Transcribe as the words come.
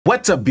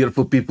What's up,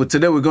 beautiful people?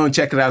 Today we're going to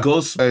check it out.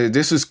 Ghost.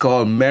 This is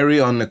called Mary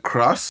on the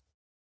Cross.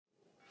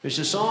 It's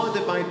a song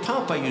that my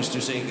papa used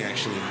to sing,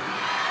 actually. You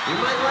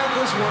might like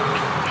this one.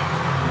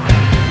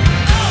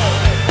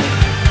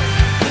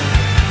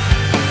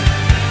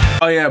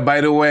 Oh yeah,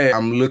 by the way,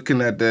 I'm looking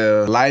at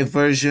the live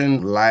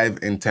version, live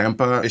in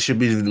Tampa. It should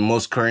be the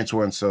most current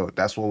one, so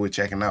that's what we're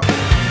checking out.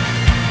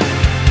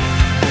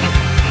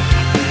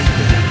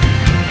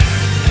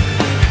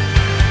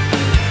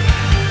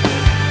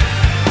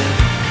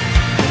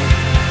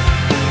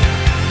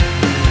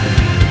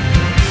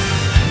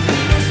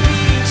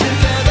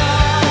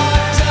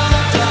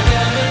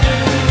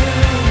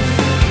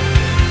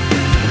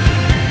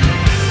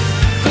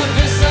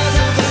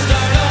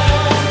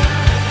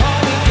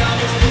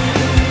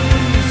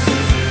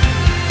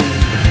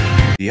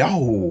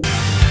 Yo.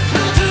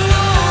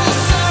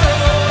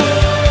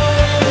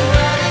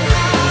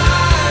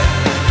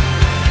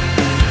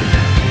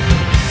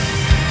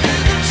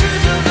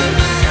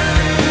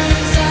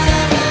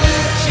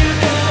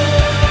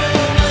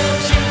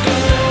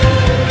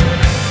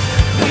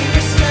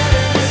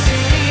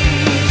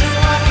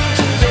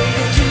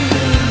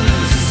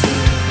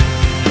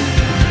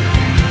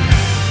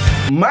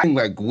 Mine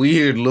like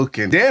weird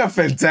looking. They're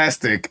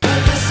fantastic.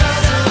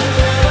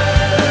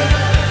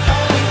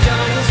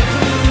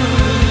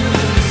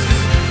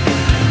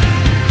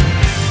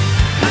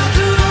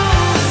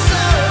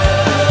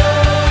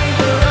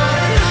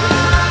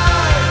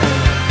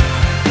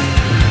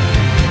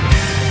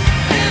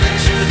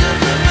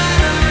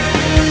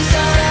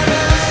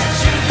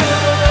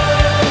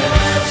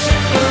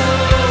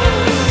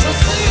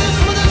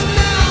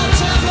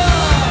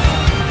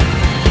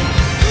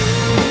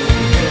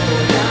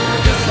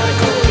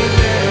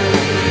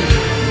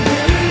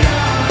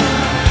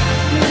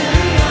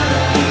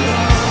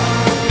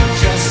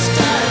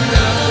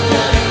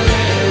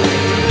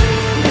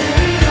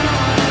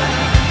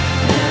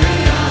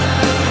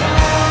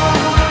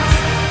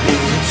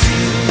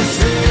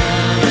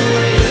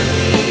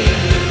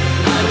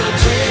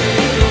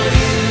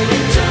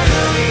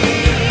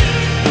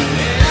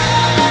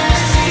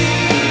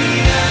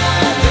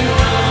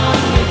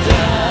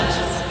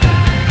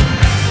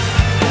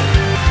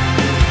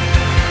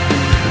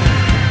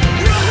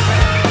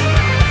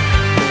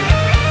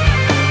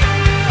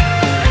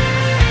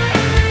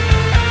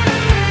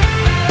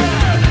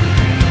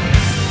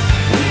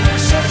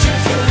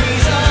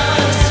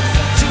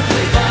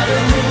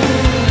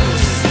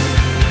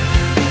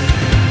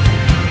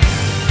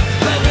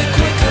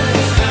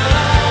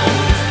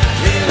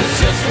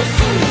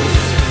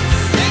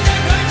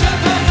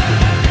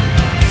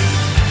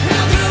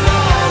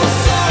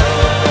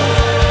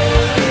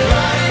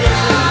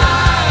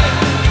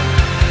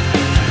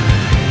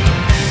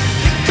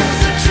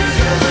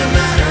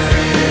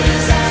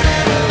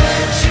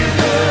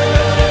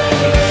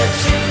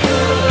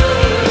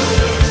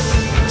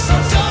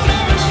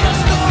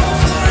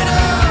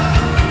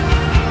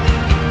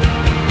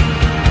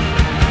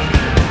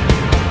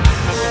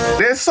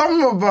 There's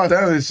something about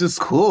that. It's just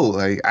cool.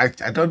 Like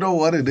I don't know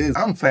what it is.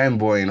 I'm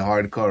fanboying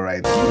hardcore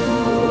right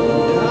now.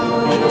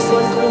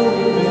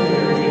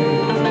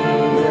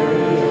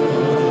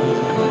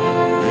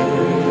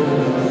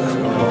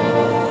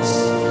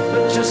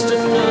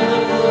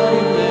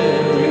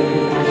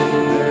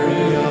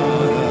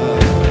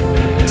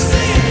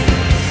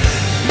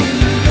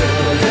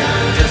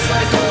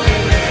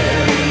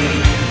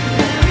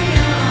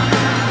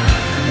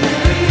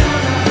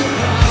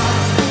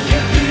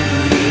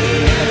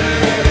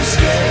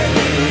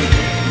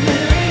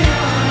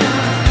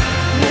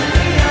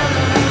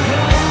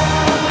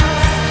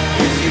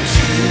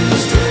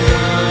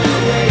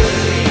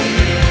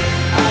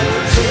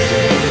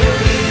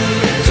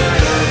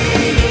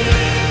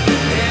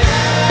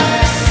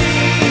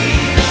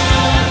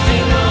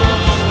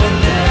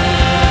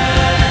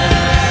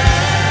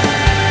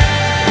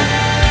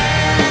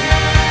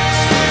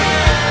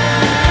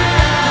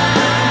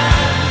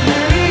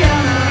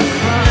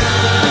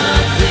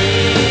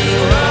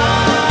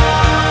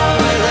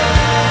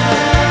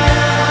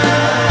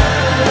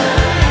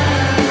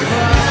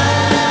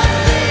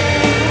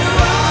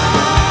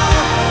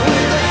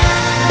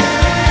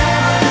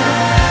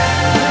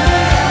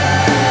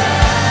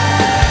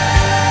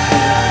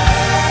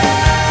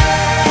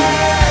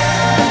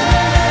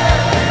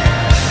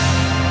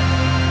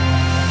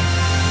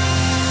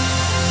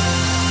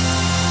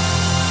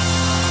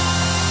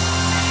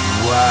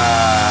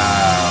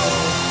 Wow.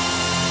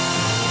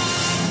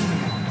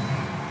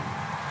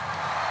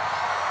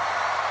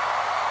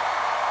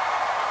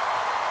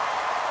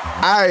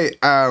 I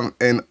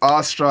am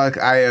awestruck.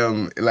 I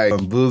am like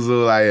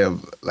bamboozled. I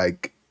am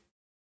like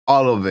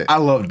all of it. I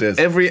love this.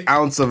 Every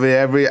ounce of it,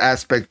 every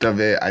aspect of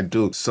it, I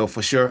do. So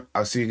for sure,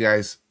 I'll see you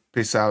guys.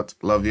 Peace out.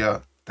 Love ya.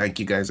 Thank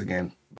you guys again.